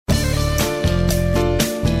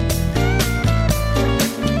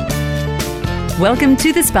Welcome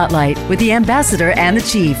to the Spotlight with the Ambassador and the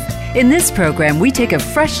Chief. In this program, we take a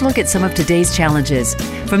fresh look at some of today's challenges,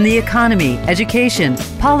 from the economy, education,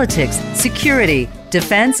 politics, security,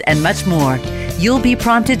 defense, and much more. You'll be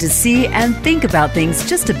prompted to see and think about things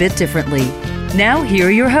just a bit differently. Now, here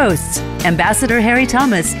are your hosts, Ambassador Harry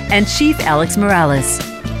Thomas and Chief Alex Morales.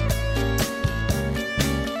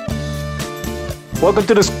 Welcome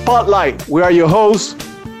to the Spotlight. We are your hosts,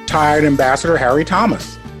 retired Ambassador Harry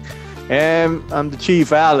Thomas. And I'm the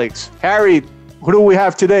Chief Alex. Harry, who do we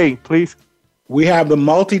have today, please? We have the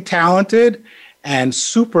multi-talented and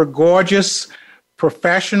super gorgeous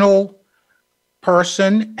professional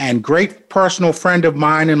person and great personal friend of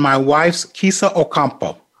mine and my wife's, Keesa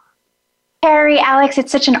Ocampo. Harry, Alex,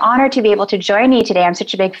 it's such an honor to be able to join you today. I'm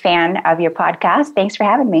such a big fan of your podcast. Thanks for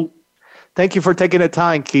having me. Thank you for taking the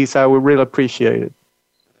time, Keesa. We really appreciate it.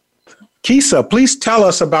 Keesa, please tell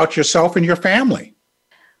us about yourself and your family.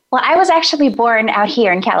 Well, I was actually born out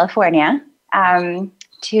here in California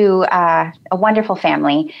to a wonderful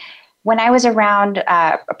family. When I was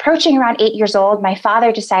approaching around 8 years old, my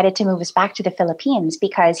father decided to move us back to the Philippines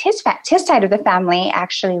because his side of the family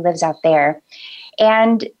actually lives out there.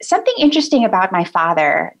 And something interesting about my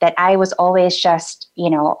father that I was always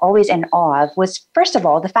always in awe of was, first of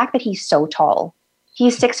all, the fact that he's so tall.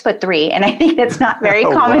 He's 6'3", and I think that's not very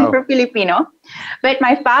common for Filipino. But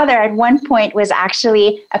my father at one point was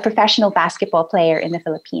actually a professional basketball player in the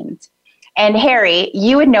Philippines. And Harry,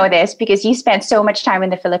 you would know this because you spent so much time in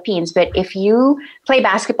the Philippines. But if you play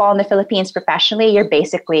basketball in the Philippines professionally, you're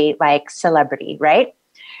basically like celebrity, right?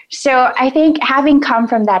 So I think having come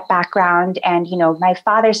from that background and, my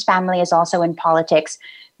father's family is also in politics,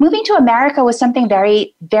 moving to America was something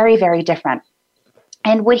very, very, very different.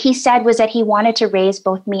 And what he said was that he wanted to raise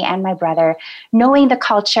both me and my brother, knowing the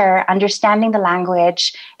culture, understanding the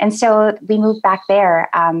language. And so we moved back there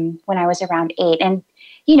when I was around 8. And,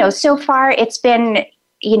 so far it's been,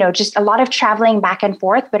 just a lot of traveling back and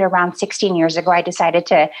forth. But around 16 years ago, I decided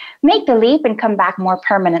to make the leap and come back more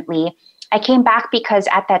permanently. I came back because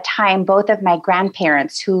at that time, both of my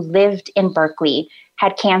grandparents who lived in Berkeley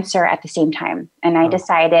had cancer at the same time. And I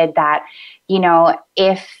decided that,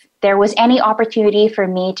 if there was any opportunity for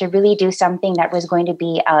me to really do something that was going to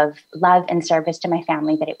be of love and service to my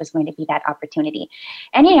family, that it was going to be that opportunity.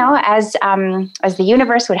 And, as the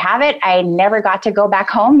universe would have it, I never got to go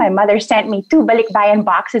back home. My mother sent me 2 balikbayan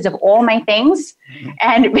boxes of all my things.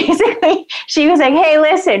 And basically she was like, hey,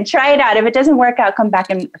 listen, try it out. If it doesn't work out, come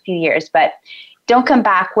back in a few years, but don't come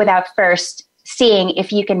back without first seeing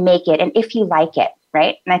if you can make it and if you like it.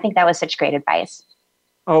 Right. And I think that was such great advice.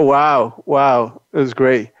 Oh, wow. Wow. It was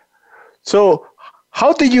great. So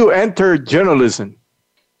how did you enter journalism?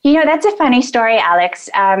 That's a funny story, Alex.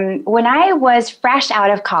 When I was fresh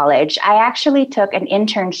out of college, I actually took an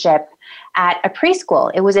internship at a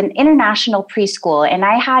preschool. It was an international preschool, and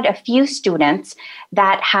I had a few students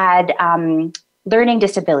that had learning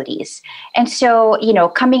disabilities. And so,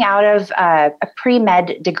 coming out of a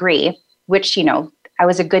pre-med degree, which, I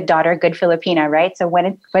was a good daughter, good Filipina, right? So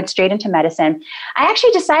went straight into medicine. I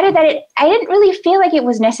actually decided that I didn't really feel like it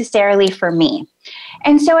was necessarily for me.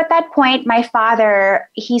 And so at that point, my father,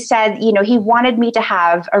 he said, he wanted me to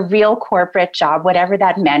have a real corporate job, whatever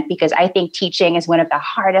that meant, because I think teaching is one of the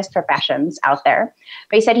hardest professions out there.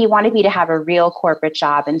 But he said he wanted me to have a real corporate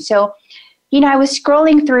job. And so, I was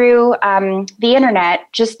scrolling through the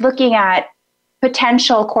internet, just looking at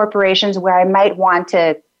potential corporations where I might want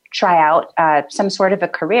to try out some sort of a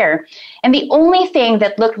career. And the only thing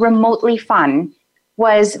that looked remotely fun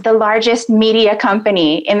was the largest media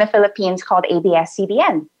company in the Philippines called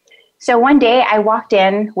ABS-CBN. So one day I walked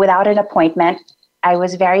in without an appointment. I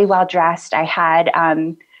was very well dressed. I had,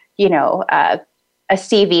 a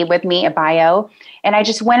CV with me, a bio. And I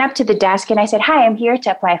just went up to the desk and I said, hi, I'm here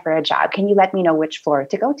to apply for a job. Can you let me know which floor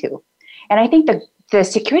to go to? And I think the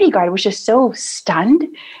security guard was just so stunned.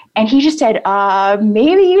 And he just said,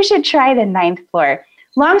 maybe you should try the 9th floor.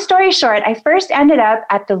 Long story short, I first ended up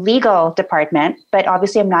at the legal department, but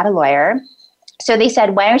obviously I'm not a lawyer. So they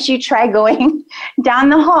said, why don't you try going down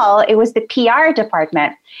the hall? It was the PR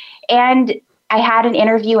department. And I had an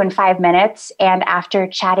interview in 5 minutes. And after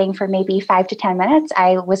chatting for maybe 5 to 10 minutes,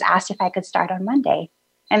 I was asked if I could start on Monday.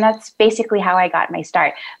 And that's basically how I got my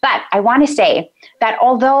start. But I want to say that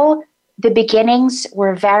although the beginnings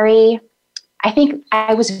were I think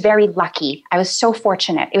I was very lucky. I was so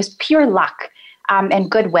fortunate. It was pure luck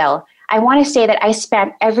and goodwill. I want to say that I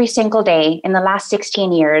spent every single day in the last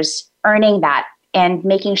 16 years earning that and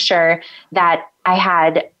making sure that I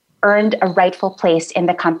had earned a rightful place in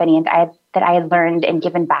the company and that I had learned and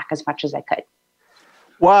given back as much as I could.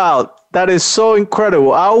 Wow, that is so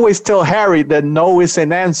incredible. I always tell Harry that no is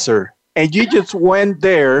an answer. And you just went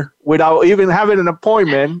there without even having an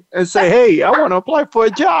appointment and say, hey, I want to apply for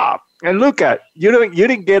a job. And look at you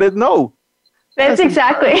didn't get it no. That's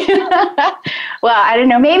exactly. Well, I don't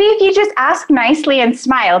know. Maybe if you just ask nicely and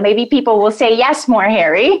smile, maybe people will say yes more,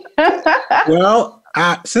 Harry. Well,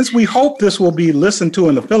 since we hope this will be listened to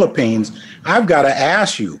in the Philippines, I've got to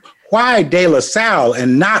ask you, why De La Salle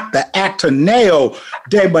and not the Ateneo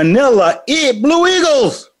de Manila Blue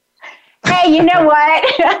Eagles? Hey, you know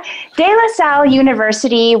what? De La Salle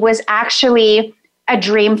University was actually a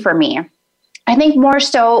dream for me. I think more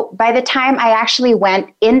so by the time I actually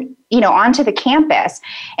went onto the campus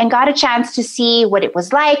and got a chance to see what it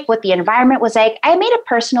was like, what the environment was like, I made a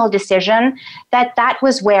personal decision that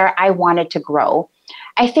was where I wanted to grow.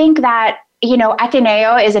 I think that,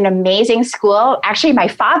 Ateneo is an amazing school. Actually, my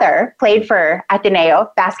father played for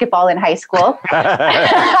Ateneo basketball in high school.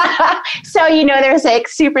 So, there's like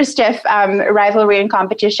super stiff rivalry and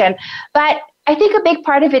competition. But I think a big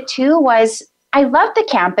part of it too was I loved the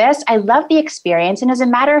campus. I loved the experience. And as a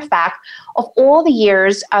matter of fact, of all the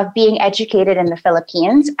years of being educated in the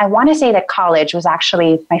Philippines, I want to say that college was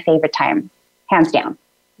actually my favorite time, hands down.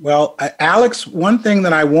 Well, Alex, one thing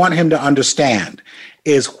that I want him to understand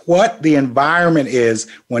is what the environment is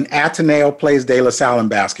when Ateneo plays De La Salle in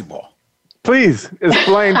basketball. Please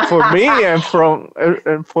explain for me and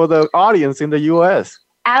for the audience in the U.S.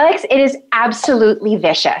 Alex, it is absolutely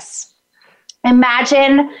vicious.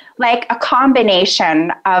 Imagine like a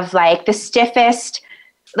combination of like the stiffest,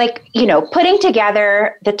 putting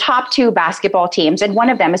together the top two basketball teams, and one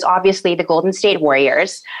of them is obviously the Golden State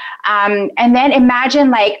Warriors. And then imagine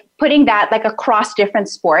like putting that like across different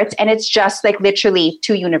sports, and it's just like literally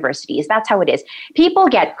two universities. That's how it is. People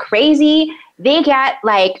get crazy. They get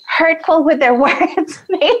like hurtful with their words.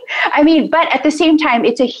 But at the same time,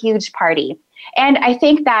 it's a huge party. And I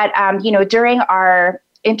think that, during our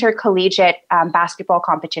intercollegiate basketball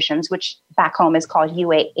competitions, which back home is called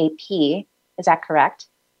UAAP, is that correct?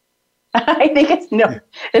 I think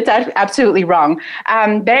it's absolutely wrong.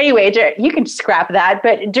 But anyway, you can scrap that.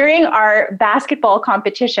 But during our basketball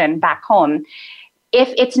competition back home,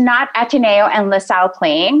 if it's not Ateneo and La Salle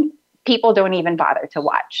playing, people don't even bother to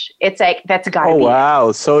watch. It's like, that's got to be. Oh,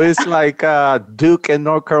 wow. So it's like Duke and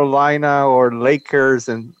North Carolina or Lakers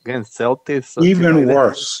and against Celtics. Even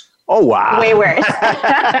worse. Oh, wow. Way worse.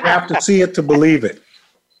 You have to see it to believe it.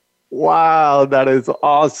 Wow, that is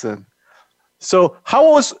awesome. So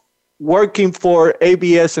how was working for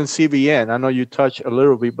ABS and CBN? I know you touched a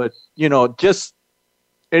little bit, but,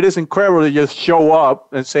 it is incredible to just show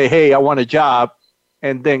up and say, hey, I want a job,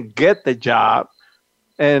 and then get the job.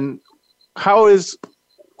 And how was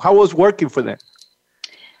working for them?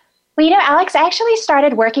 Well, Alex, I actually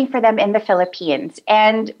started working for them in the Philippines.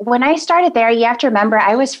 And when I started there, you have to remember,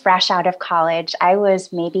 I was fresh out of college. I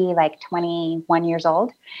was maybe like 21 years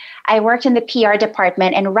old. I worked in the PR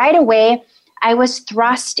department, and right away, I was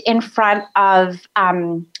thrust in front of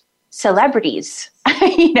celebrities.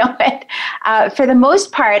 For the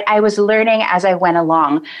most part, I was learning as I went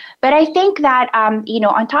along. But I think that,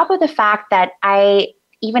 on top of the fact that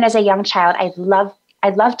even as a young child, I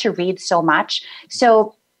love to read so much.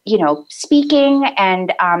 So, speaking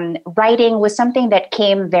and writing was something that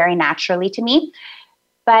came very naturally to me.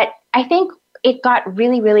 But I think it got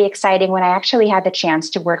really, really exciting when I actually had the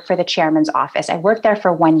chance to work for the chairman's office. I worked there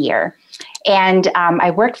for 1 year. And I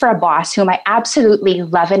worked for a boss whom I absolutely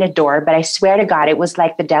love and adore, but I swear to God, it was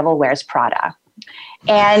like the devil wears Prada.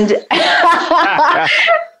 And and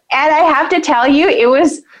I have to tell you, it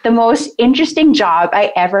was the most interesting job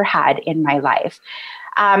I ever had in my life.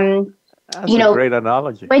 That's a great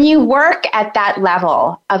analogy. When you work at that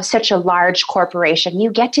level of such a large corporation, you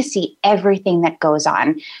get to see everything that goes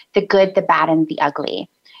on, the good, the bad, and the ugly.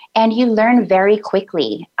 And you learn very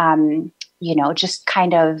quickly, just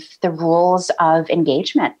kind of the rules of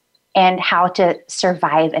engagement and how to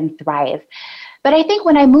survive and thrive. But I think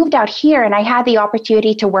when I moved out here and I had the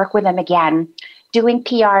opportunity to work with them again, doing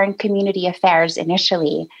PR and community affairs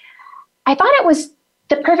initially, I thought it was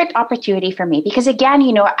the perfect opportunity for me because again,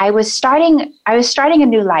 I was starting a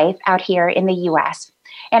new life out here in the US.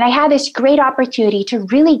 And I had this great opportunity to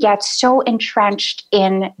really get so entrenched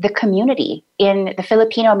in the community, in the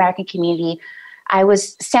Filipino American community. I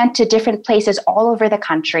was sent to different places all over the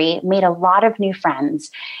country, made a lot of new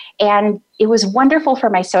friends. And it was wonderful for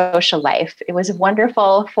my social life. It was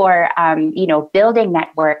wonderful for, building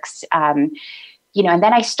networks, and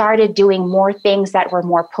then I started doing more things that were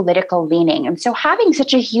more political leaning. And so having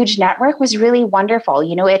such a huge network was really wonderful.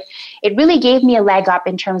 It really gave me a leg up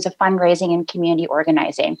in terms of fundraising and community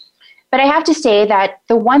organizing. But I have to say that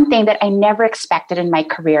the one thing that I never expected in my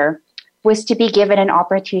career was to be given an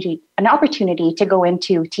opportunity to go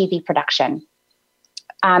into TV production.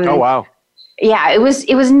 Oh, wow. Yeah, it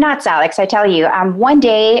was nuts, Alex, I tell you. One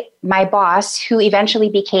day, my boss, who eventually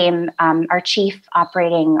became our chief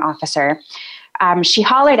operating officer, she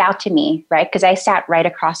hollered out to me, right? Because I sat right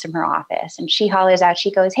across from her office. And she hollers out,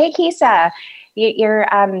 she goes, "Hey, Keesa,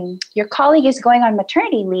 your colleague is going on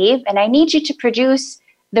maternity leave, and I need you to produce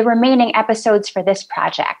the remaining episodes for this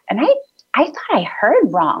project." And I thought I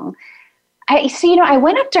heard wrong. I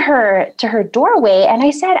went up to her doorway and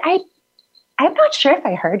I said, I'm not sure if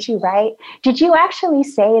I heard you right. Did you actually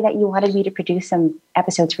say that you wanted me to produce some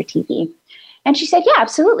episodes for TV? And she said, "Yeah,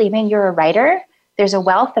 absolutely. I mean, you're a writer. There's a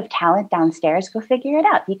wealth of talent downstairs. Go figure it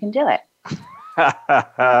out. You can do it."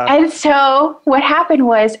 And so what happened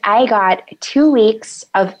was I got 2 weeks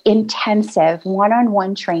of intensive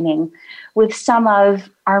one-on-one training with some of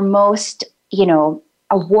our most,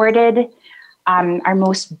 awarded, our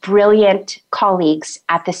most brilliant colleagues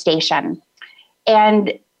at the station.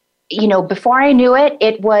 And before I knew it,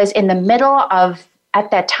 it was in the middle of, at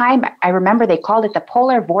that time, I remember they called it the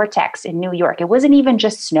polar vortex in New York. It wasn't even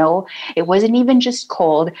just snow. It wasn't even just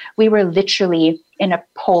cold. We were literally in a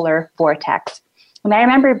polar vortex. And I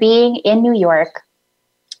remember being in New York.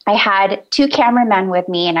 I had 2 cameramen with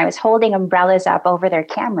me, and I was holding umbrellas up over their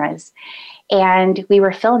cameras. And we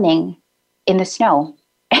were filming in the snow.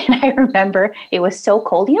 And I remember it was so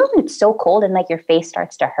cold. It's so cold and like your face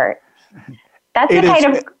starts to hurt. That's the kind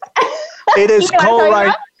of... It is cold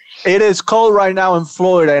right. It is cold right now in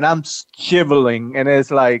Florida, and I'm shivering, and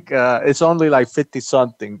it's like it's only like 50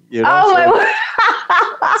 something. So,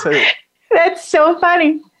 that's so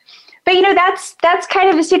funny. But that's kind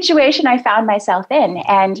of the situation I found myself in,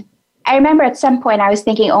 and I remember at some point I was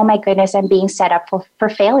thinking, "Oh my goodness, I'm being set up for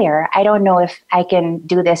failure. I don't know if I can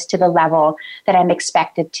do this to the level that I'm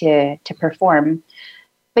expected to perform."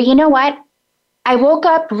 But you know what? I woke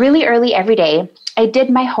up really early every day. I did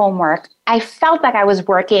my homework. I felt like I was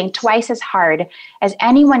working twice as hard as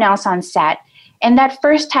anyone else on set. And that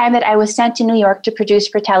first time that I was sent to New York to produce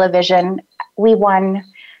for television, we won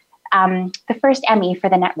the first Emmy for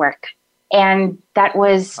the network. And that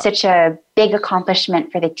was such a big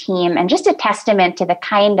accomplishment for the team and just a testament to the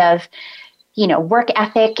kind of, work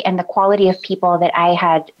ethic and the quality of people that I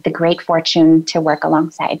had the great fortune to work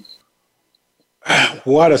alongside.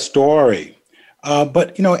 What a story.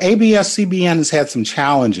 But ABS-CBN has had some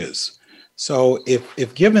challenges. So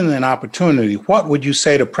if given an opportunity, what would you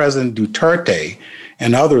say to President Duterte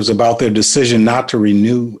and others about their decision not to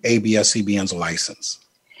renew ABS-CBN's license?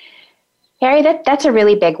 Harry, that's a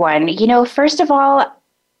really big one. First of all,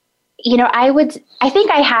 I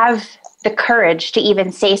think I have the courage to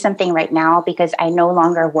even say something right now because I no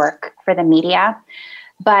longer work for the media.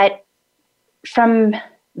 But from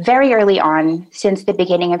very early on, since the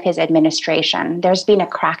beginning of his administration, there's been a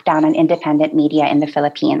crackdown on independent media in the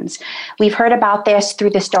Philippines. We've heard about this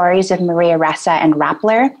through the stories of Maria Ressa and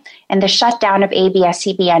Rappler and the shutdown of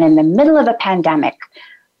ABS-CBN in the middle of a pandemic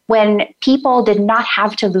when people did not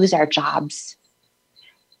have to lose their jobs.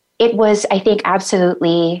 It was, I think,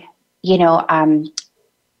 absolutely,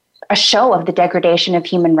 a show of the degradation of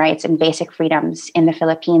human rights and basic freedoms in the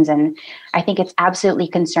Philippines. And I think it's absolutely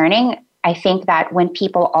concerning. I think that when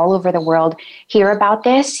people all over the world hear about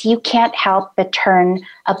this, you can't help but turn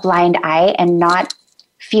a blind eye and not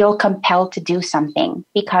feel compelled to do something.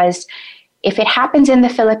 Because if it happens in the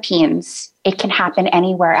Philippines, it can happen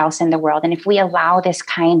anywhere else in the world. And if we allow this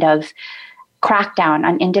kind of crackdown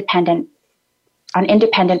on independent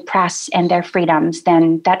press and their freedoms,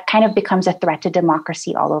 then that kind of becomes a threat to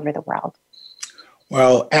democracy all over the world.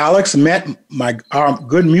 Well, Alex met our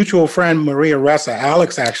good mutual friend, Maria Ressa.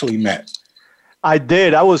 Alex actually met. I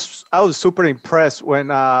did. I was super impressed when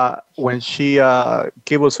she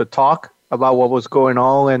gave us a talk about what was going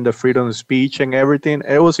on and the freedom of speech and everything.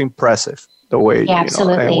 It was impressive the way,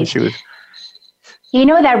 absolutely. And when she was.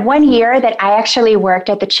 That 1 year that I actually worked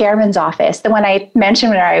at the chairman's office, the one I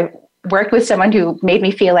mentioned when I worked with someone who made me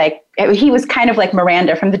feel like he was kind of like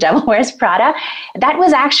Miranda from The Devil Wears Prada. That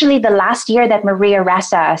was actually the last year that Maria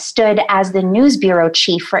Ressa stood as the news bureau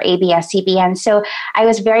chief for ABS-CBN. So I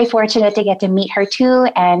was very fortunate to get to meet her too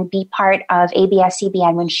and be part of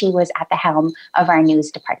ABS-CBN when she was at the helm of our news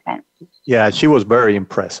department. Yeah, she was very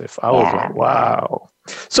impressive. I was like, wow.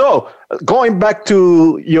 So going back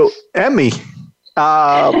to your Emmy,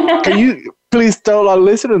 can please tell our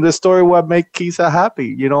listeners the story what made Keesa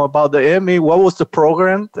happy, about the Emmy. What was the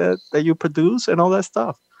program that you produced and all that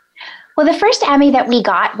stuff? Well, the first Emmy that we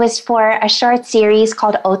got was for a short series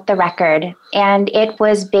called Oath the Record. And it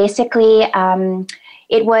was basically,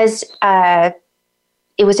 it was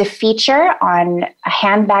a feature on a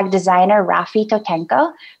handbag designer, Rafi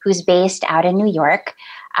Totenko, who's based out in New York.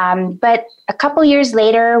 But a couple years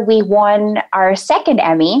later, we won our second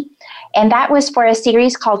Emmy, and that was for a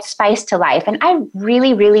series called Spice to Life. And I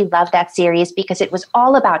really, really loved that series because it was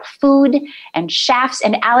all about food and chefs.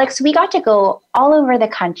 And Alex, we got to go all over the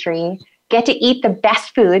country, get to eat the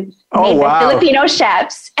best food made by Filipino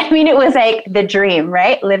chefs. I mean, it was like the dream,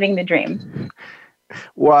 right? Living the dream.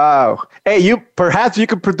 Wow. Hey, perhaps you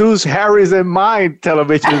could produce Harry's and Mine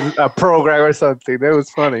television program or something. That was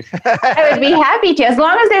funny. I would be happy to, as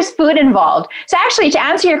long as there's food involved. So actually, to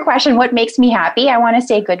answer your question, what makes me happy, I want to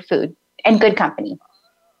say good food and good company.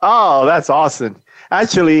 Oh, that's awesome.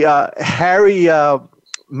 Actually, Harry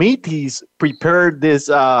Meaties prepared this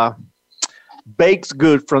baked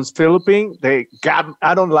good from Philippines.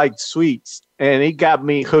 I don't like sweets. And it got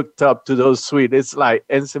me hooked up to those sweets. It's like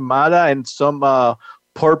ensaimada and some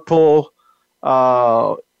purple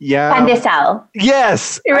yam. Pandesal.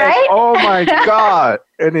 Yes. Right? Oh, my God.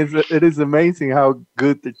 And it is amazing how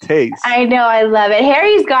good it tastes. I know. I love it.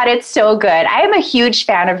 Harry's got it so good. I am a huge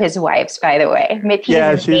fan of his wife's, by the way. She's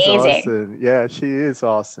amazing. Awesome. Yeah, she is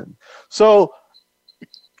awesome. So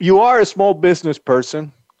you are a small business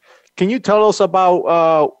person. Can you tell us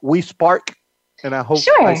about We Spark? And I hope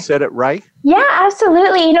I said it right. Yeah,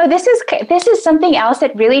 absolutely. This is something else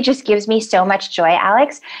that really just gives me so much joy,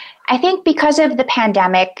 Alex. I think because of the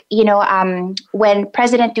pandemic, when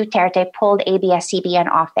President Duterte pulled ABS-CBN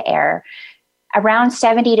off the air, around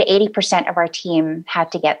 70 to 80% of our team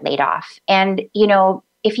had to get laid off. And,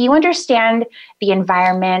 if you understand the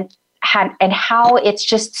environment and how it's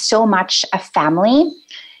just so much a family,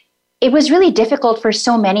 it was really difficult for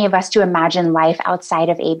so many of us to imagine life outside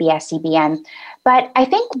of ABS-CBN. But I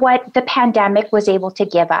think what the pandemic was able to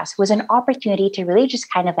give us was an opportunity to really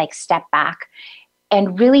just kind of like step back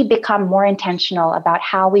and really become more intentional about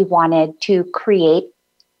how we wanted to create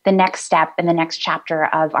the next step and the next chapter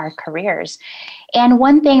of our careers. And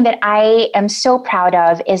one thing that I am so proud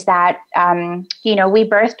of is that, we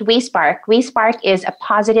birthed We Spark. We Spark is a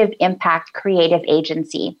positive impact creative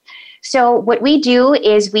agency. So what we do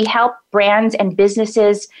is we help brands and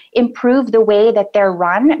businesses improve the way that they're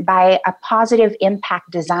run by a positive impact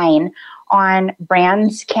design on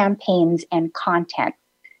brands, campaigns, and content.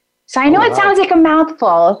 So I know it sounds like a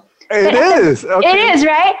mouthful. It is. Okay. It is,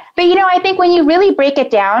 right? But, I think when you really break it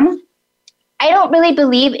down, I don't really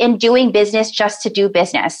believe in doing business just to do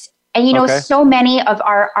business. And, so many of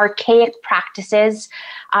our archaic practices,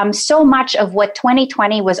 so much of what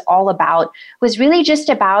 2020 was all about was really just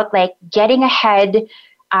about like getting ahead,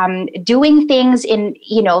 doing things in,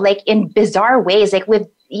 in bizarre ways, like with,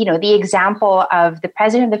 the example of the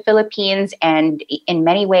president of the Philippines and in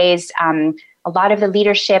many ways, a lot of the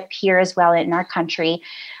leadership here as well in our country.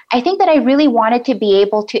 I think that I really wanted to be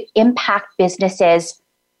able to impact businesses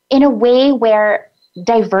in a way where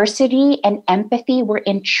diversity and empathy were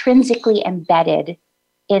intrinsically embedded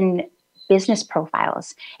in business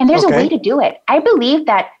profiles. And there's a way to do it. I believe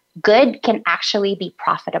that good can actually be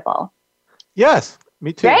profitable. Yes,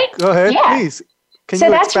 me too. Right? Go ahead, please. Can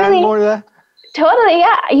you expand more of that? Totally,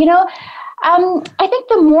 yeah. I think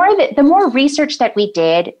the more research that we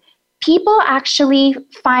did, people actually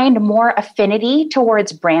find more affinity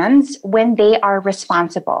towards brands when they are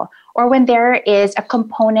responsible or when there is a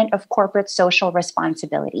component of corporate social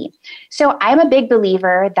responsibility. So I'm a big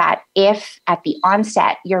believer that if at the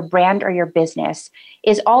onset your brand or your business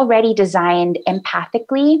is already designed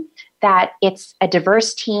empathically, that it's a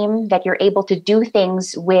diverse team, that you're able to do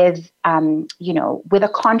things with, with a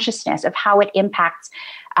consciousness of how it impacts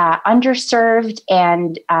underserved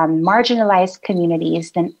and marginalized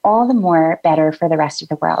communities, then all the more better for the rest of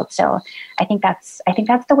the world. So I think that's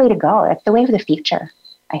the way to go. That's the way of the future,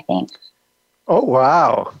 I think. Oh,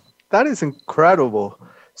 wow. That is incredible.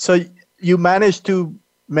 So you managed to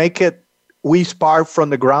make it We Spark from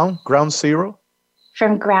the ground zero?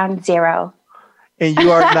 From ground zero. And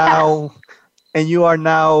you are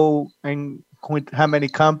now in how many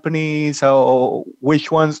companies?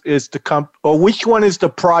 Which one is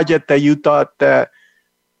the project that you thought that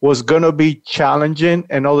was going to be challenging,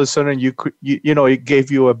 and all of a sudden it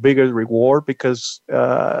gave you a bigger reward because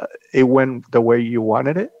it went the way you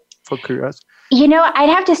wanted it? For curiosity. I'd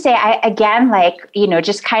have to say,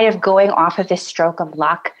 just kind of going off of this stroke of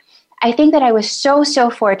luck, I think that I was so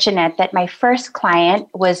fortunate that my first client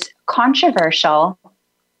was controversial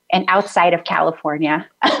and outside of California.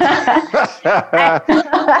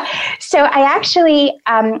 So I actually,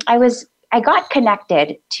 I got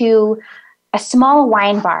connected to a small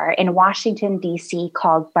wine bar in Washington, D.C.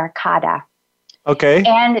 called Barcada. Okay.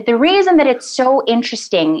 And the reason that it's so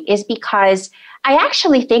interesting is because I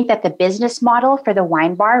actually think that the business model for the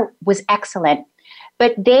wine bar was excellent.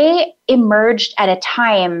 But they emerged at a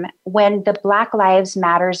time when the Black Lives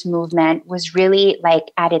Matters movement was really like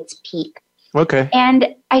at its peak. Okay.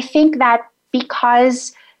 And I think that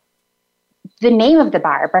because the name of the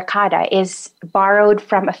bar, Barcada, is borrowed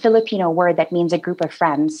from a Filipino word that means a group of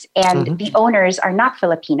friends, and the owners are not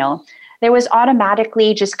Filipino, there was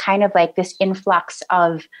automatically just kind of like this influx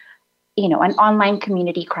of, an online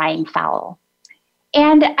community crying foul.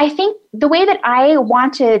 And I think the way that I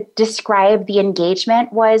want to describe the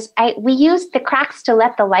engagement was we used the cracks to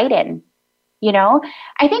let the light in.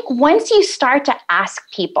 I think once you start to ask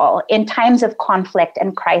people in times of conflict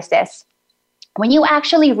and crisis, when you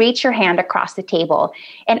actually reach your hand across the table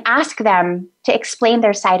and ask them to explain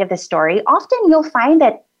their side of the story, often you'll find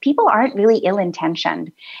that people aren't really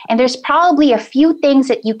ill-intentioned. And there's probably a few things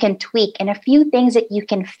that you can tweak and a few things that you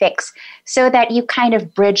can fix so that you kind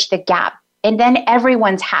of bridge the gap. And then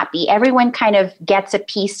everyone's happy. Everyone kind of gets a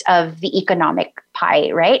piece of the economic pie,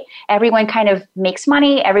 right? Everyone kind of makes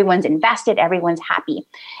money. Everyone's invested. Everyone's happy.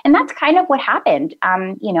 And that's kind of what happened.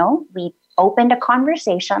 We opened a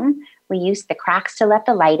conversation. We used the cracks to let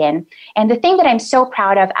the light in. And the thing that I'm so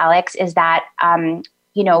proud of, Alex, is that,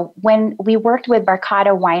 when we worked with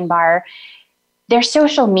Barcada Wine Bar, their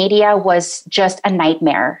social media was just a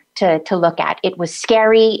nightmare to look at. It was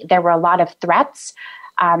scary. There were a lot of threats.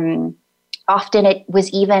 Often it was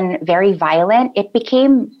even very violent. It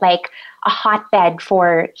became like a hotbed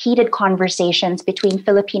for heated conversations between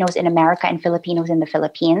Filipinos in America and Filipinos in the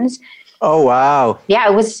Philippines. Oh, wow.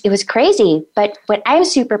 Yeah, it was crazy. But what I'm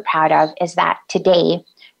super proud of is that today,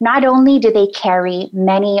 not only do they carry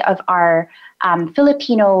many of our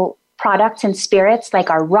Filipino products and spirits like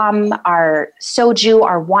our rum, our soju,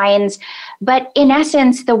 our wines, but in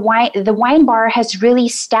essence, the wine bar has really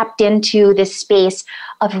stepped into this space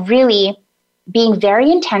of really being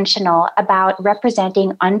very intentional about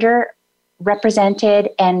representing underrepresented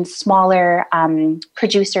and smaller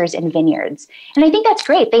producers and vineyards. And I think that's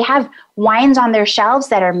great. They have wines on their shelves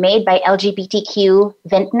that are made by LGBTQ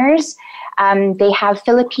vintners. They have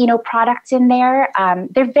Filipino products in there.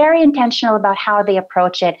 They're very intentional about how they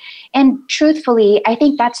approach it. And truthfully, I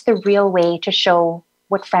think that's the real way to show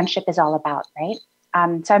what friendship is all about, right?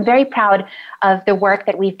 So I'm very proud of the work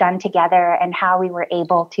that we've done together and how we were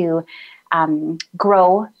able to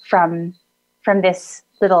grow from this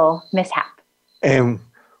little mishap. And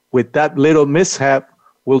with that little mishap,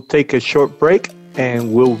 we'll take a short break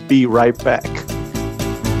and we'll be right back.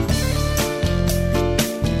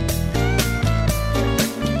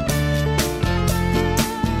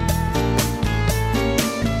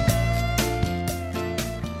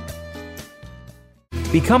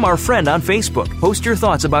 Become our friend on Facebook. Post your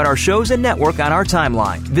thoughts about our shows and network on our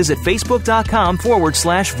timeline. Visit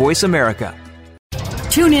facebook.com/Voice America.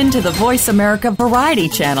 Tune in to the Voice America Variety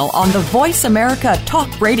channel on the Voice America Talk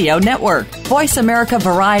Radio Network. Voice America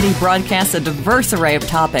Variety broadcasts a diverse array of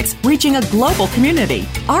topics, reaching a global community.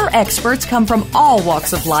 Our experts come from all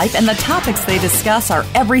walks of life, and the topics they discuss are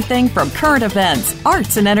everything from current events,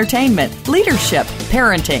 arts and entertainment, leadership,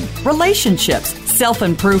 parenting, relationships,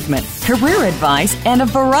 self-improvement, career advice, and a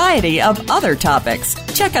variety of other topics.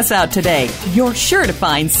 Check us out today. You're sure to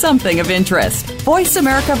find something of interest. Voice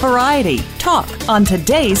America Variety. Talk on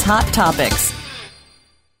today's hot topics.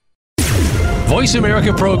 Voice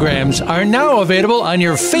America programs are now available on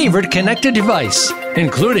your favorite connected device,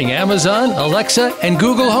 including Amazon, Alexa, and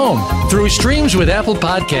Google Home. Through streams with Apple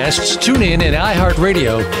Podcasts, TuneIn, and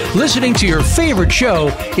iHeartRadio, listening to your favorite show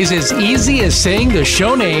is as easy as saying the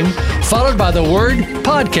show name followed by the word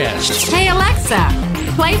podcast. Hey, Alexa,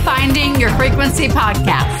 play Finding Your Frequency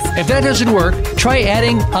podcast. If that doesn't work, try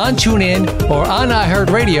adding on TuneIn or on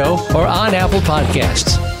iHeartRadio or on Apple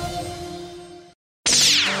Podcasts.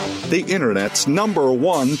 The Internet's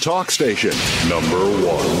 #1 talk station.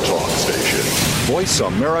 #1 talk station.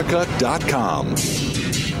 VoiceAmerica.com.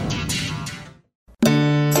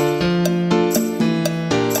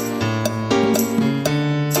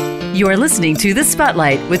 You are listening to The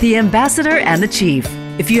Spotlight with the Ambassador and the Chief.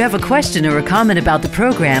 If you have a question or a comment about the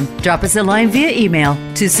program, drop us a line via email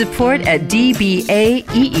to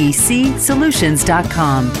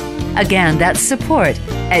support@dbaeecsolutions.com. Again, that's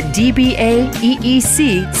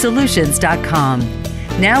support@dbaeecsolutions.com.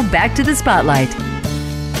 Now back to the Spotlight.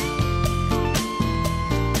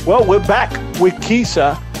 Well, we're back with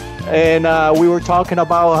Keesa, And we were talking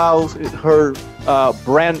about how her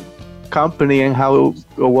brand company and how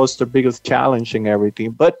it was the biggest challenge and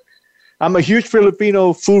everything. But I'm a huge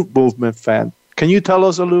Filipino food movement fan. Can you tell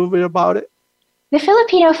us a little bit about it? The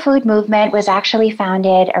Filipino food movement was actually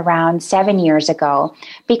founded around 7 years ago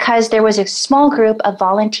because there was a small group of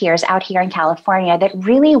volunteers out here in California that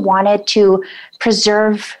really wanted to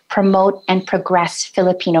preserve, promote, and progress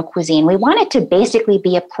Filipino cuisine. We wanted to basically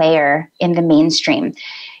be a player in the mainstream.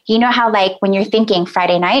 You know how, like, when you're thinking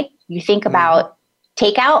Friday night, you think about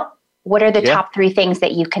takeout? What are the top 3 things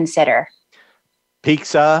that you consider?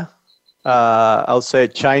 Pizza, I'll say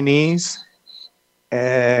Chinese.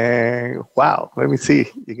 And wow, let me see.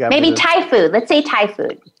 You got maybe Thai food. Let's say Thai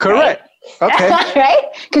food. Correct. Right? Okay. Right?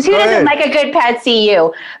 Because who doesn't like a good pad see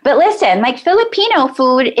ew? But listen, like Filipino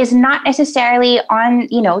food is not necessarily on,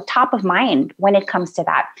 top of mind when it comes to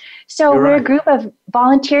that. So we're a group of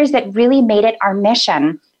volunteers that really made it our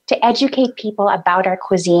mission to educate people about our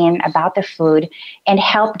cuisine, about the food, and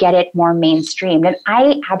help get it more mainstream. And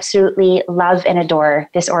I absolutely love and adore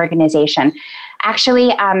this organization.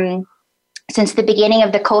 Actually, since the beginning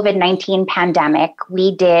of the COVID-19 pandemic,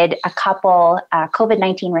 we did a couple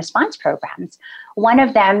COVID-19 response programs. One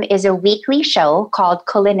of them is a weekly show called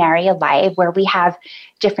Culinaria Live, where we have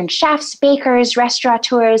different chefs, bakers,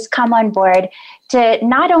 restaurateurs come on board to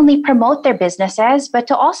not only promote their businesses, but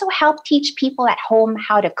to also help teach people at home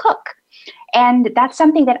how to cook. And that's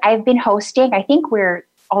something that I've been hosting. I think we're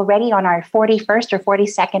already on our 41st or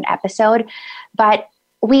 42nd episode, but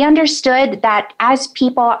we understood that as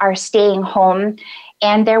people are staying home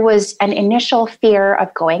and there was an initial fear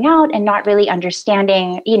of going out and not really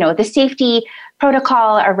understanding, the safety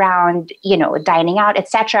protocol around, dining out,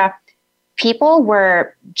 etc., people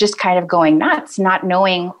were just kind of going nuts, not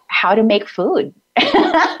knowing how to make food,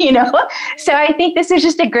 So I think this is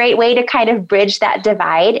just a great way to kind of bridge that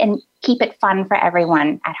divide and keep it fun for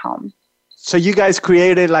everyone at home. So you guys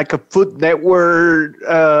created like a food network,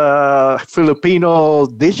 Filipino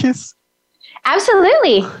dishes?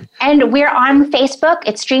 Absolutely. And we're on Facebook.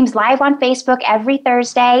 It streams live on Facebook every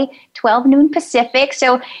Thursday, 12 noon Pacific.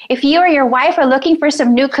 So if you or your wife are looking for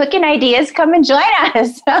some new cooking ideas, come and join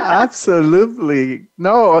us. Absolutely.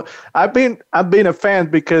 No, I've been a fan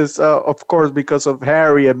because, of course, because of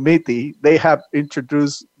Harry and Mitty, they have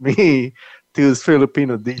introduced me to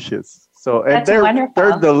Filipino dishes. So, and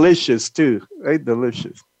they're delicious too. They're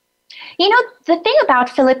delicious. The thing about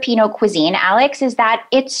Filipino cuisine, Alex, is that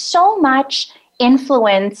it's so much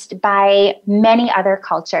influenced by many other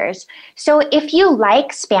cultures. So if you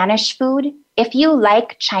like Spanish food, if you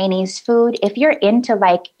like Chinese food, if you're into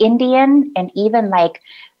like Indian and even like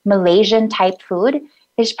Malaysian type food,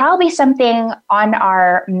 there's probably something on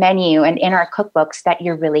our menu and in our cookbooks that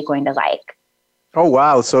you're really going to like. Oh,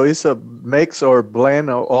 wow. So it's a mix or blend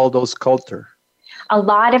of all those cultures. A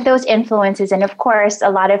lot of those influences, and of course, a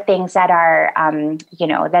lot of things that are,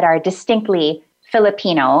 that are distinctly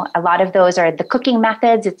Filipino. A lot of those are the cooking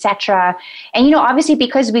methods, etc. And, obviously,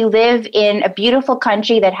 because we live in a beautiful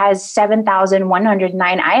country that has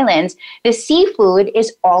 7,109 islands, the seafood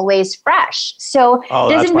is always fresh. So it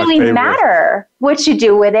doesn't really matter what you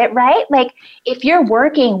do with it, right? Like if you're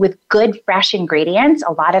working with good, fresh ingredients,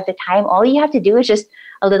 a lot of the time, all you have to do is just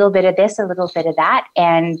a little bit of this, a little bit of that,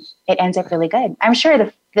 and it ends up really good. I'm sure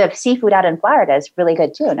the seafood out in Florida is really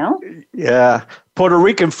good too, no? Yeah. Puerto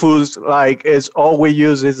Rican foods, is all we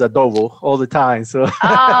use is adobo all the time. So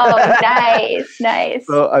oh, nice.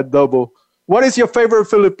 So adobo. What is your favorite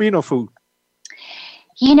Filipino food?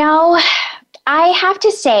 I have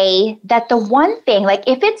to say that the one thing,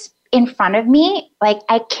 if it's in front of me,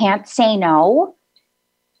 I can't say no.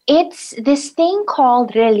 It's this thing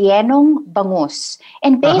called rellenong bangus.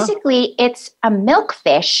 And basically, it's a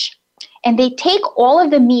milkfish, and they take all of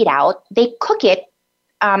the meat out, they cook it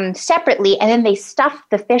separately, and then they stuff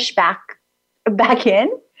the fish back in.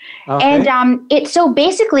 Okay. And so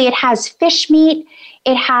basically, it has fish meat,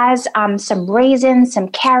 it has some raisins, some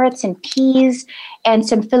carrots and peas, and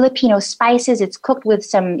some Filipino spices. It's cooked with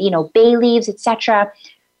some, bay leaves, etc.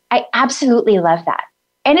 I absolutely love that.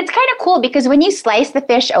 And it's kind of cool because when you slice the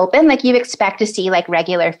fish open, you expect to see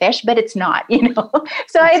regular fish, but it's not,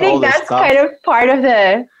 So I think that's kind of part of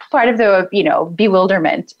the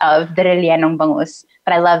bewilderment of the rellenong bangus.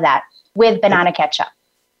 But I love that with banana ketchup.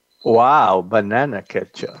 Wow, banana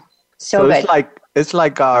ketchup. So good. It's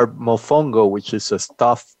like our mofongo, which is a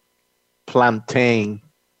stuffed plantain,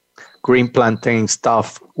 green plantain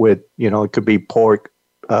stuff with, it could be pork,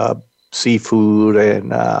 seafood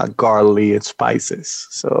and garlic and spices.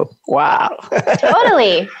 So, wow.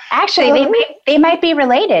 Totally. Actually, they might be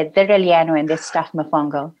related, the relleno and this stuffed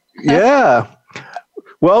mofongo. Yeah.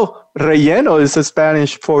 Well, relleno is a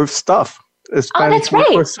Spanish for stuff. Spanish that's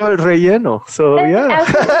right. For relleno. So,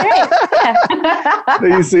 That's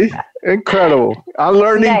right. You see? Incredible. I'm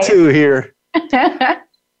learning too here.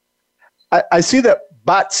 I see that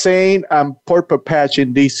Bat Saint and Pork Patch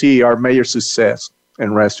in D.C. are major success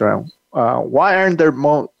in restaurant. Why aren't there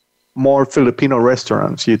more Filipino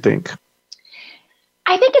restaurants, you think?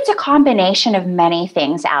 I think it's a combination of many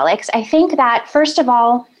things, Alex. I think that, first of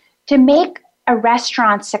all, to make a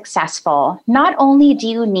restaurant successful, not only do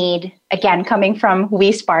you need, again, coming from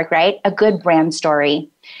We Spark, right, a good brand story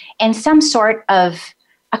and some sort of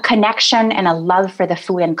a connection and a love for the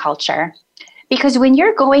food and culture. Because when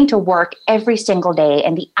you're going to work every single day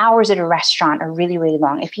and the hours at a restaurant are really, really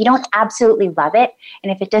long, if you don't absolutely love it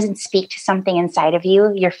and if it doesn't speak to something inside of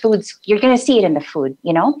you, you're going to see it in the food,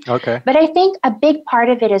 you know? Okay. But I think a big part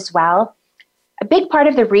of it as well, a big part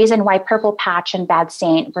of the reason why Purple Patch and Bad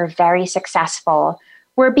Saint were very successful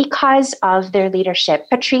were because of their leadership.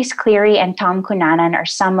 Patrice Cleary and Tom Cunanan are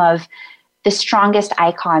some of the strongest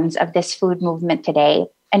icons of this food movement today.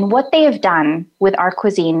 And what they have done with our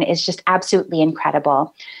cuisine is just absolutely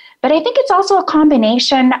incredible. But I think it's also a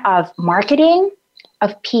combination of marketing,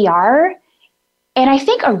 of PR, and I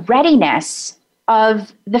think a readiness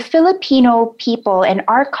of the Filipino people and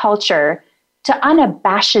our culture to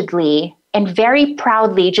unabashedly and very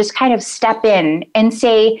proudly just kind of step in and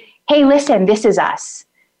say, hey, listen, this is us.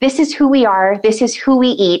 This is who we are. This is who we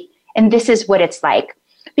eat. And this is what it's like.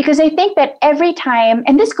 Because I think that every time,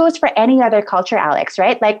 and this goes for any other culture, Alex,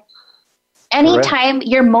 right? Like anytime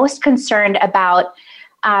you're most concerned about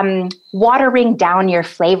watering down your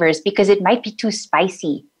flavors because it might be too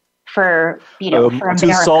spicy for, for America.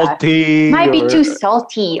 Too salty. Might be too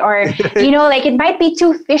salty or, like it might be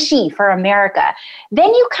too fishy for America. Then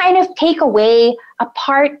you kind of take away a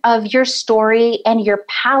part of your story and your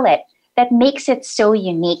palate that makes it so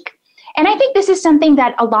unique. And I think this is something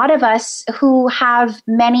that a lot of us who have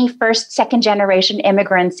many first, second generation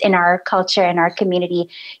immigrants in our culture and our community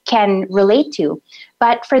can relate to.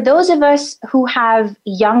 But for those of us who have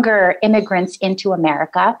younger immigrants into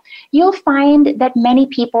America, you'll find that many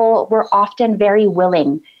people were often very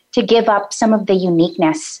willing to give up some of the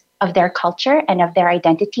uniqueness of their culture and of their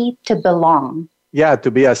identity to belong. Yeah,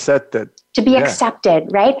 to be accepted. To be accepted,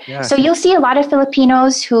 right? Yeah. So you'll see a lot of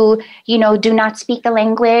Filipinos who, do not speak the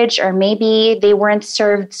language, or maybe they weren't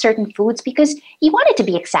served certain foods because you wanted to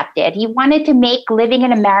be accepted. You wanted to make living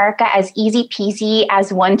in America as easy peasy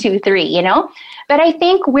as 1, 2, 3, But I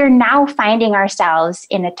think we're now finding ourselves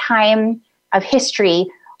in a time of history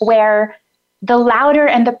where the louder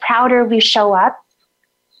and the prouder we show up,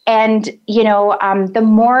 and, the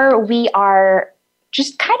more we are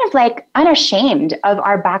just kind of like unashamed of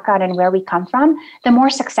our background and where we come from, the more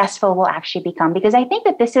successful we'll actually become. Because I think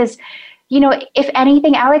that this is, if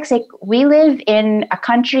anything, Alex, like we live in a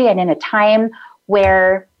country and in a time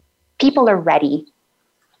where people are ready.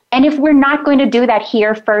 And if we're not going to do that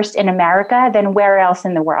here first in America, then where else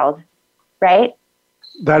in the world, right?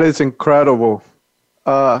 That is incredible.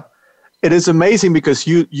 It is amazing because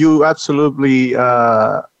you absolutely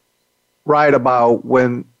right about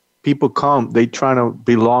when people come, they try to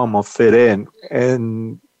belong or fit in,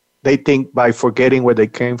 and they think by forgetting where they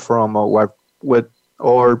came from or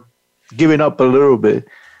giving up a little bit,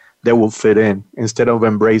 they will fit in instead of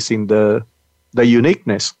embracing the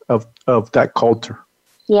uniqueness of that culture.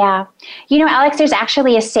 Yeah. Alex, there's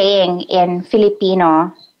actually a saying in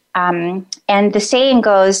Filipino, and the saying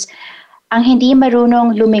goes, ang hindi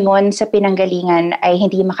marunong lumingon sa pinanggalingan ay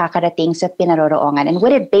hindi makakarating sa pinaroroongan. And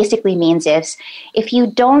what it basically means is, if you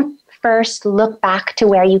don't first look back to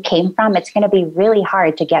where you came from, it's going to be really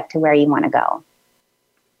hard to get to where you want to go.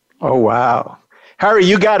 Oh, wow. Harry,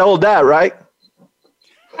 you got all that, right?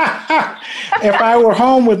 If I were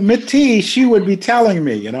home with Mitty, she would be telling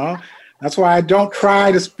me, That's why I don't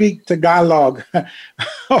try to speak Tagalog.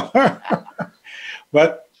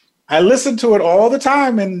 But I listen to it all the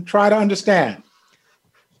time and try to understand.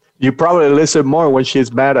 You probably listen more when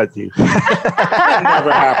she's mad at you. That never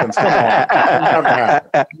happens. Come on. Never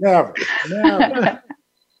happens. Never.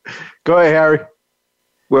 Go ahead, Harry.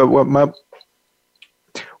 Well,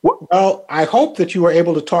 I hope that you were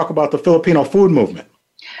able to talk about the Filipino food movement.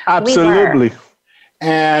 Absolutely.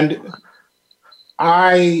 And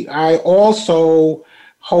I also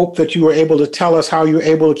hope that you were able to tell us how you were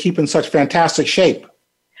able to keep in such fantastic shape.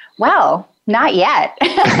 Well, not yet.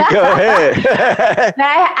 Go ahead. But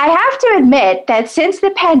I have to admit that since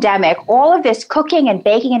the pandemic, all of this cooking and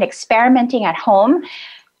baking and experimenting at home,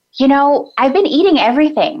 I've been eating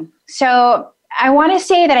everything. So I want to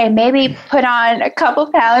say that I maybe put on a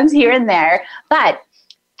couple pounds here and there, but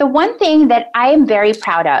The one thing that I am very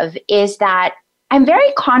proud of is that I'm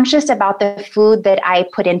very conscious about the food that I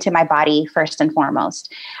put into my body first and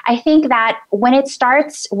foremost. I think that when it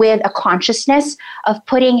starts with a consciousness of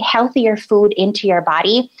putting healthier food into your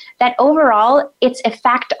body, that overall its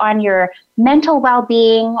effect on your mental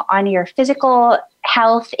well-being, on your physical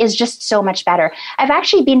health is just so much better. I've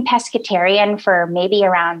actually been pescatarian for maybe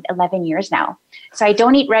around 11 years now. So I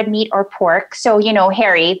don't eat red meat or pork. So,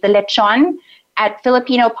 Harry, the lechon at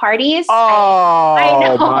Filipino parties. I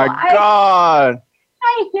know. My God.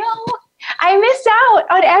 I know. I miss out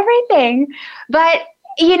on everything. But,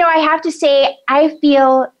 I have to say, I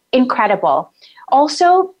feel incredible.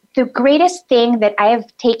 Also, the greatest thing that I have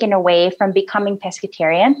taken away from becoming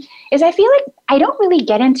pescatarian is I feel like I don't really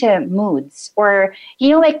get into moods or,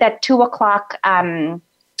 like that 2:00,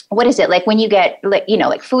 what is it? Like when you get,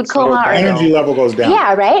 like food coma. Or energy level goes down.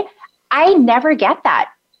 Yeah, right? I never get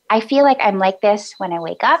that. I feel like I'm like this when I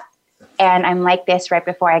wake up and I'm like this right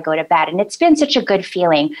before I go to bed. And it's been such a good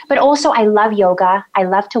feeling. But also I love yoga. I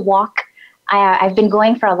love to walk. I've been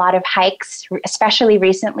going for a lot of hikes, especially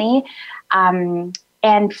recently.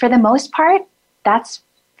 And for the most part, that's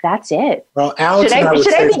it. Well, Alex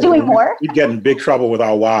should I be doing more? We'd get in big trouble with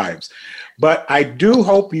our wives. But I do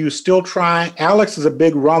hope you still try. Alex is a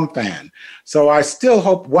big rum fan. So I still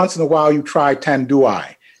hope once in a while you try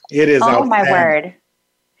Tanduay. It is Oh, my word.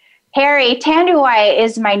 Harry, Tanduay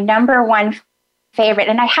is my number one favorite.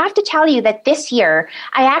 And I have to tell you that this year,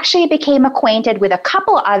 I actually became acquainted with a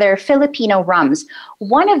couple other Filipino rums.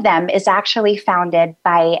 One of them is actually founded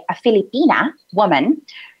by a Filipina woman.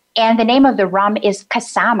 And the name of the rum is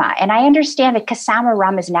Kasama. And I understand that Kasama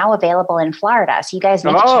rum is now available in Florida. So you guys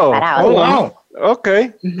need to check that out. Oh, wow.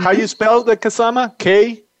 Okay. Mm-hmm. How you spell the Kasama?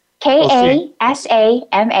 K? Kasama.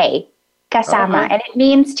 Kasama. Uh-huh. And it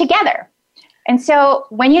means together. And so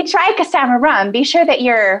when you try Kasama rum, be sure that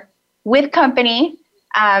you're with company,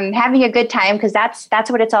 having a good time, because that's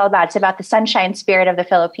what it's all about. It's about the sunshine spirit of the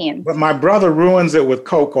Philippines. But my brother ruins it with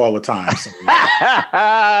Coke all the time.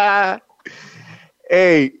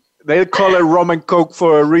 Hey, they call it rum and Coke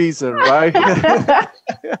for a reason, right?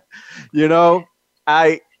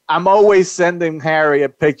 I'm always sending Harry a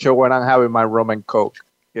picture when I'm having my rum and Coke.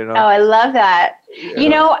 Oh, I love that.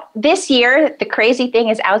 Yeah. This year, the crazy thing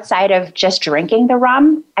is outside of just drinking the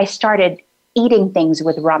rum, I started eating things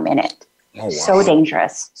with rum in it. Oh, wow. So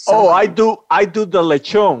dangerous. I do the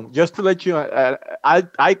lechon. Just to let you know, I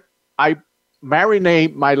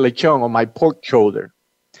marinate my lechon or my pork shoulder.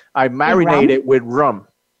 I marinate it with rum.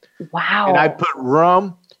 Wow. And I put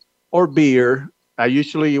rum or beer. I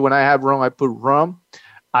usually, when I have rum, I put rum.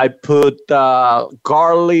 I put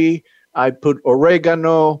garlic. I put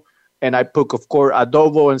oregano. And I put, of course,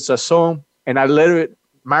 adobo and sazon. And I let it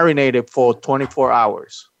marinate it for 24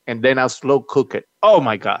 hours. And then I'll slow cook it. Oh,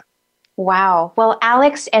 my God. Wow. Well,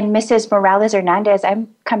 Alex and Mrs. Morales Hernandez, I'm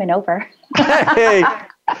coming over. Hey,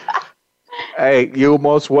 you're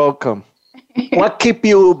most welcome. What keeps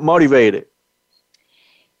you motivated?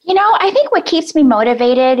 I think what keeps me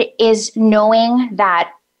motivated is knowing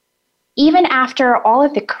that even after all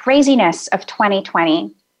of the craziness of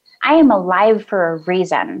 2020, I am alive for a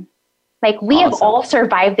reason. Like, we have all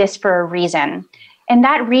survived this for a reason. And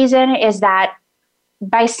that reason is that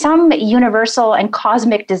by some universal and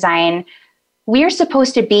cosmic design, we're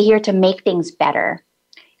supposed to be here to make things better.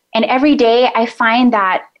 And every day I find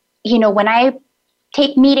that, when I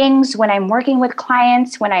take meetings, when I'm working with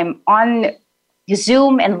clients, when I'm on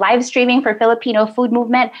Zoom and live streaming for Filipino Food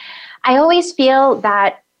Movement, I always feel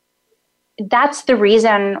that that's the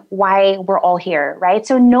reason why we're all here, right?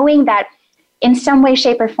 So knowing that in some way,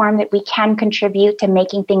 shape, or form that we can contribute to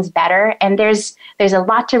making things better, and there's a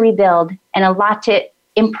lot to rebuild and a lot to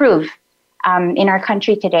improve in our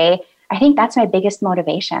country today, I think that's my biggest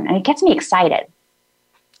motivation, and it gets me excited.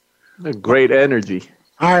 Great energy.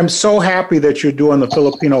 I am so happy that you're doing the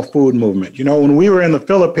Filipino Food Movement. When we were in the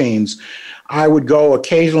Philippines, I would go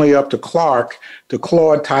occasionally up to Clark to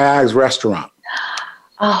Claude Tayag's restaurant.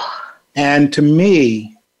 Oh. And to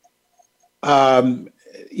me,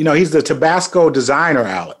 he's the Tabasco designer,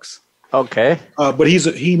 Alex. Okay. But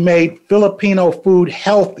he made Filipino food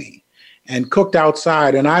healthy and cooked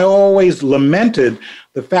outside. And I always lamented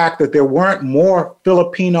the fact that there weren't more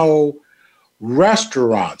Filipino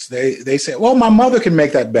restaurants. They say, well, my mother can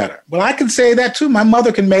make that better. Well, I can say that too. My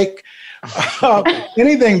mother can make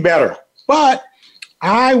anything better. But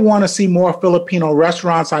I want to see more Filipino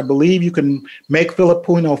restaurants. I believe you can make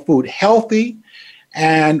Filipino food healthy.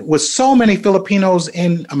 And with so many Filipinos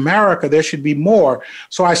in America, there should be more.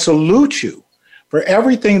 So I salute you for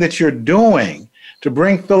everything that you're doing to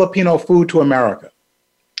bring Filipino food to America.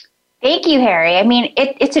 Thank you, Harry. I mean,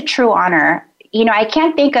 it's a true honor. You know, I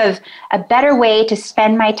can't think of a better way to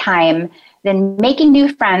spend my time than making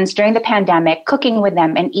new friends during the pandemic, cooking with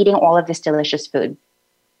them, and eating all of this delicious food.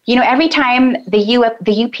 You know, every time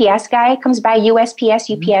the UPS guy comes by, USPS,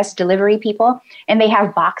 UPS delivery people, and they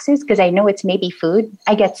have boxes, because I know it's maybe food,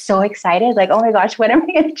 I get so excited. Like, oh my gosh, what am I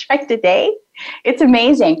going to try today? It's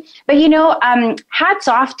amazing. But, you know, hats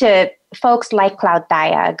off to folks like Cloud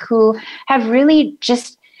Dayag, who have really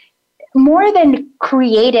just more than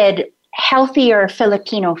created healthier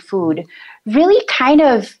Filipino food, really kind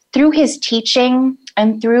of through his teaching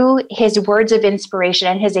and through his words of inspiration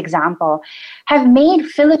and his example, have made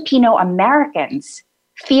Filipino Americans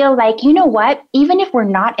feel like, you know what, even if we're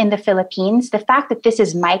not in the Philippines, the fact that this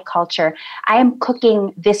is my culture, I am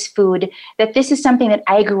cooking this food, that this is something that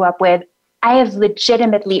I grew up with, I have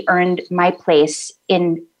legitimately earned my place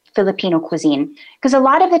in Filipino cuisine. Because a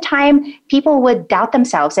lot of the time, people would doubt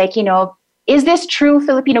themselves, like, you know, is this true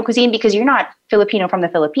Filipino cuisine? Because you're not Filipino from the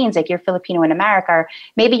Philippines, like you're Filipino in America, or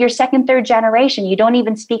maybe you're second, third generation, you don't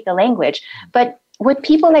even speak the language. But what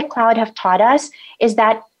people like Cloud have taught us is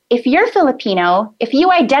that if you're Filipino, if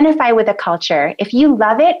you identify with a culture, if you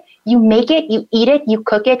love it, you make it, you eat it, you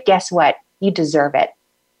cook it, guess what? You deserve it.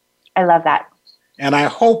 I love that. And I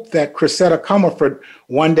hope that Keesa Ocampo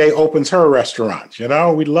one day opens her restaurant. You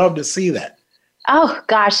know, we'd love to see that. Oh,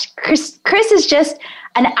 gosh. Chris is just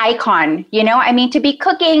an icon, you know? I mean, to be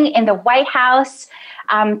cooking in the White House,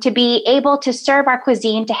 to be able to serve our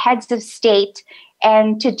cuisine to heads of state,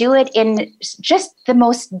 and to do it in just the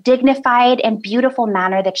most dignified and beautiful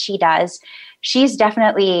manner that she does. She's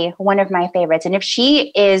definitely one of my favorites. And if she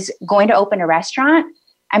is going to open a restaurant,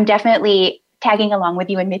 I'm definitely tagging along with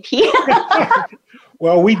you and Mitty.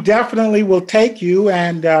 Well, we definitely will take you,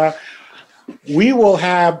 and we will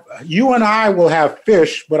have, you and I will have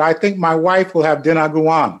fish, but I think my wife will have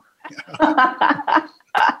dinaguan.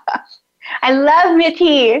 I love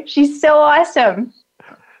Mitty. She's so awesome.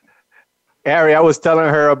 Harry, I was telling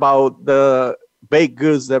her about the baked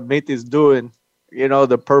goods that Mitty is doing. You know,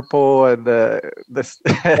 the purple and the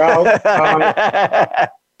Well,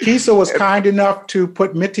 Keesa was kind enough to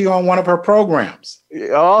put Mitty on one of her programs.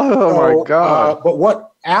 Oh, my God. But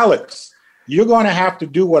what, Alex, you're going to have to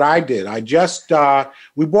do what I did. I just,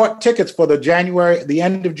 we bought tickets for the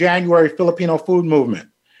end of January Filipino food movement.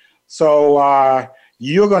 So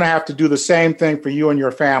you're going to have to do the same thing for you and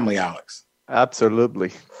your family, Alex.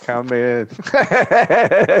 Absolutely. Come in.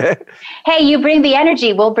 Hey, you bring the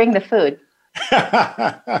energy, we'll bring the food.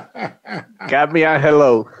 Got me on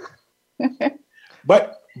hello.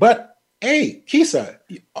 But hey, Keesa,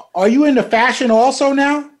 are you into fashion also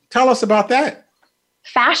now? Tell us about that.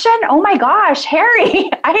 Fashion? Oh my gosh, Harry,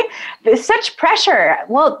 there's such pressure.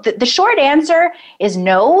 Well, the short answer is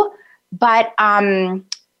no, but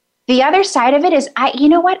the other side of it is, you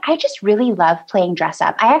know what? I just really love playing dress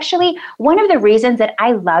up. One of the reasons that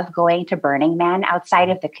I love going to Burning Man outside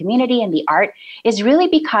of the community and the art is really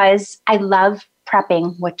because I love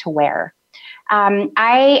prepping what to wear.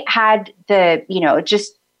 I had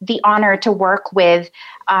just the honor to work with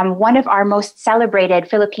one of our most celebrated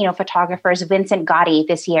Filipino photographers, Vincent Gotti,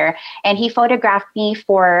 this year. And he photographed me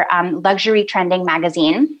for Luxury Trending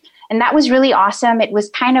magazine. And that was really awesome. It was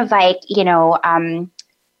kind of like,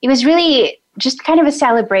 it was really just kind of a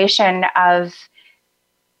celebration of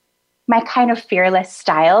my kind of fearless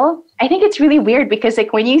style. I think it's really weird because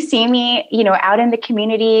like when you see me, out in the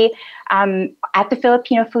community, at the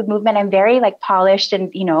Filipino food movement, I'm very like polished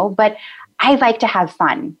and, but I like to have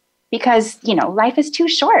fun because, life is too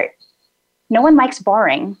short. No one likes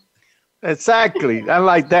boring. Exactly. I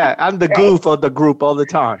like that. I'm the goof of the group all the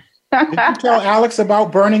time. Did you tell Alex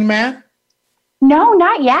about Burning Man? No,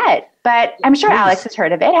 not yet. But I'm sure Alex has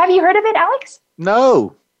heard of it. Have you heard of it, Alex?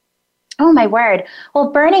 No. Oh, my word.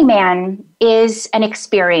 Well, Burning Man is an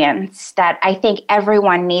experience that I think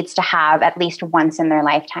everyone needs to have at least once in their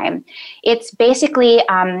lifetime. It's basically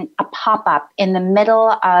a pop-up in the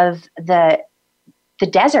middle of the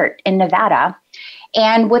desert in Nevada.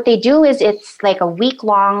 And what they do is it's like a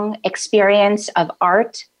week-long experience of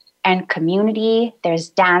art and community. There's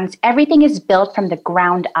dance. Everything is built from the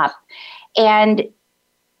ground up. And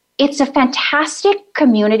it's a fantastic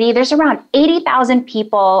community. There's around 80,000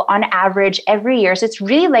 people on average every year. So it's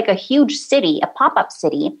really like a huge city, a pop-up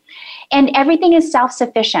city. And everything is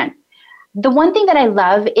self-sufficient. The one thing that I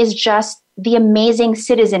love is just the amazing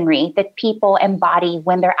citizenry that people embody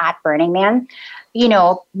when they're at Burning Man.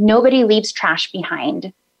 Nobody leaves trash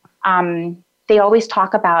behind. They always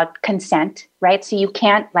talk about consent, right? So you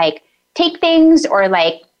can't take things or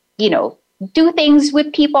do things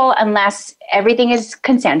with people unless everything is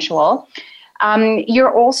consensual.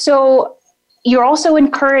 You're also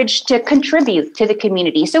encouraged to contribute to the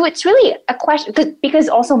community. So it's really a question, because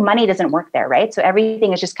also money doesn't work there, right? So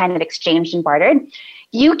everything is just kind of exchanged and bartered.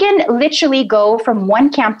 You can literally go from one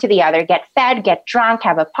camp to the other, get fed, get drunk,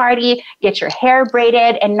 have a party, get your hair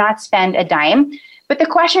braided, and not spend a dime. But the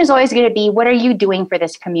question is always going to be, what are you doing for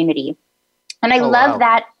this community? And I love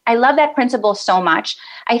that principle so much.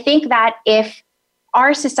 I think that if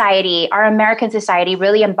our society, our American society,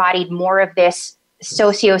 really embodied more of this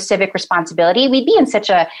socio-civic responsibility, we'd be in such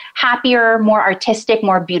a happier, more artistic,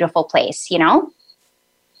 more beautiful place, you know?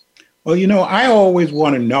 Well, I always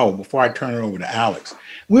want to know, before I turn it over to Alex,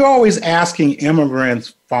 we're always asking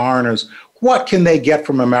immigrants, foreigners, what can they get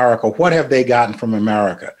from America? What have they gotten from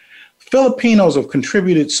America? Filipinos have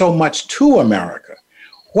contributed so much to America.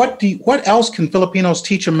 What else can Filipinos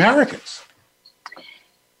teach Americans?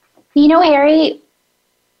 Harry,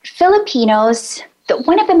 Filipinos,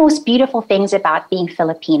 one of the most beautiful things about being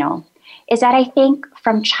Filipino is that I think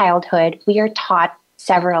from childhood, we are taught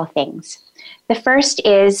several things. The first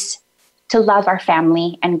is to love our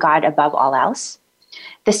family and God above all else.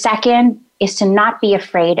 The second is to not be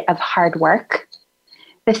afraid of hard work.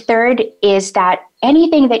 The third is that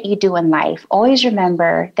anything that you do in life, always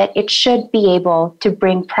remember that it should be able to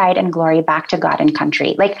bring pride and glory back to God and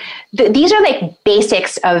country. Like these are like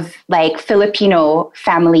basics of like Filipino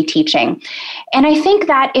family teaching. And I think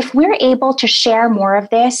that if we're able to share more of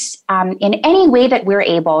this in any way that we're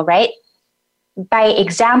able, right? By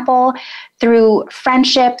example, through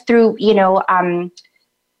friendship, through,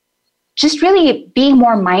 just really being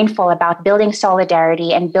more mindful about building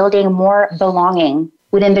solidarity and building more belonging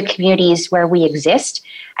within the communities where we exist,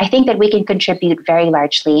 I think that we can contribute very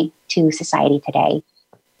largely to society today.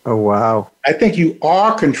 Oh, wow. I think you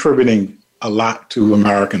are contributing a lot to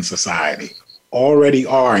American society. Already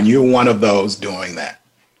are, and you're one of those doing that.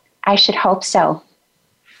 I should hope so.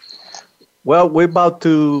 Well, we're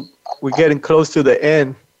getting close to the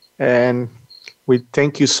end, and we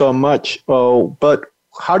thank you so much. Oh, but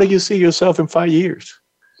how do you see yourself in 5 years?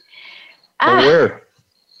 Or where?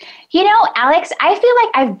 Alex, I feel like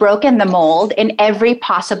I've broken the mold in every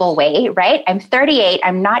possible way, right? I'm 38.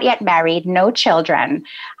 I'm not yet married, no children.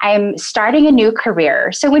 I'm starting a new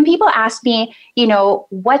career. So when people ask me,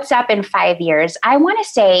 what's up in 5 years, I want to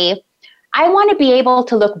say, I want to be able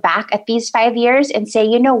to look back at these 5 years and say,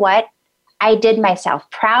 you know what? I did myself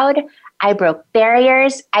proud. I broke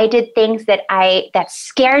barriers. I did things that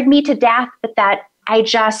scared me to death, but that I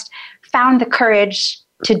just found the courage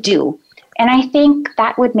to do. And I think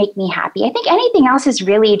that would make me happy. I think anything else is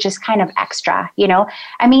really just kind of extra,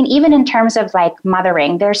 I mean, even in terms of like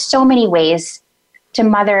mothering, there's so many ways to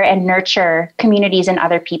mother and nurture communities and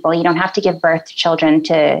other people. You don't have to give birth to children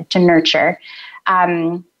to nurture.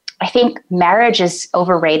 I think marriage is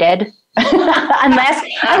overrated. unless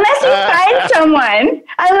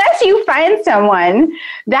you find someone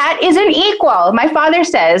that is an equal. My father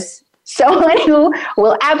says, someone who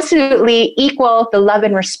will absolutely equal the love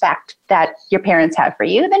and respect that your parents have for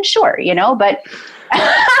you, then sure, but...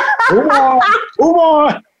 Move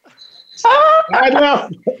on.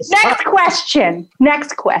 Next question.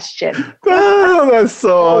 Oh, that's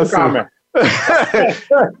so awesome.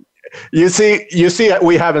 You see,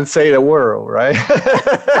 we haven't said a word, right?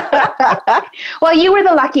 Well, you were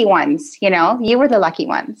the lucky ones, You were the lucky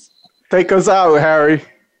ones. Take us out, Harry.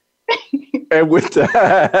 And with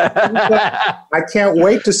that, I can't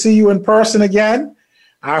wait to see you in person again.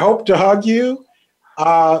 I hope to hug you.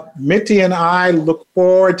 Mitty and I look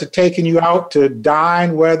forward to taking you out to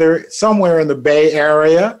dine, whether somewhere in the Bay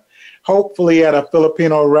Area, hopefully at a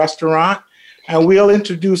Filipino restaurant. And we'll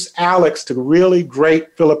introduce Alex to really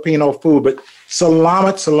great Filipino food. But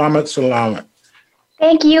salamat, salamat, salamat.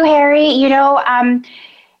 Thank you, Harry.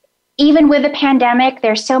 Even with the pandemic,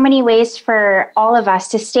 there's so many ways for all of us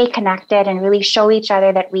to stay connected and really show each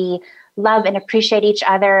other that we love and appreciate each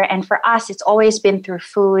other. And for us, it's always been through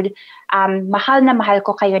food. Mahal na mahal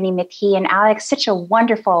ko kayo ni Mithi and Alex. Such a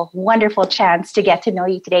wonderful, wonderful chance to get to know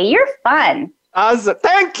you today. You're fun.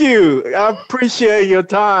 Thank you. I appreciate your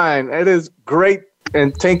time. It is great.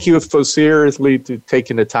 And thank you for seriously to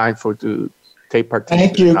taking the time to take part.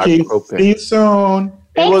 Thank you, Keith. See you soon.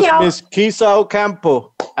 It was Miss Keesa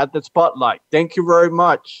Ocampo at the Spotlight. Thank you very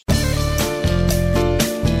much.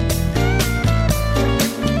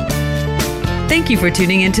 Thank you for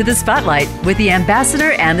tuning into the Spotlight with the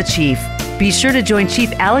Ambassador and the Chief. Be sure to join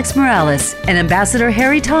Chief Alex Morales and Ambassador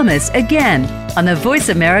Harry Thomas again on the Voice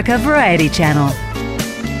America Variety Channel.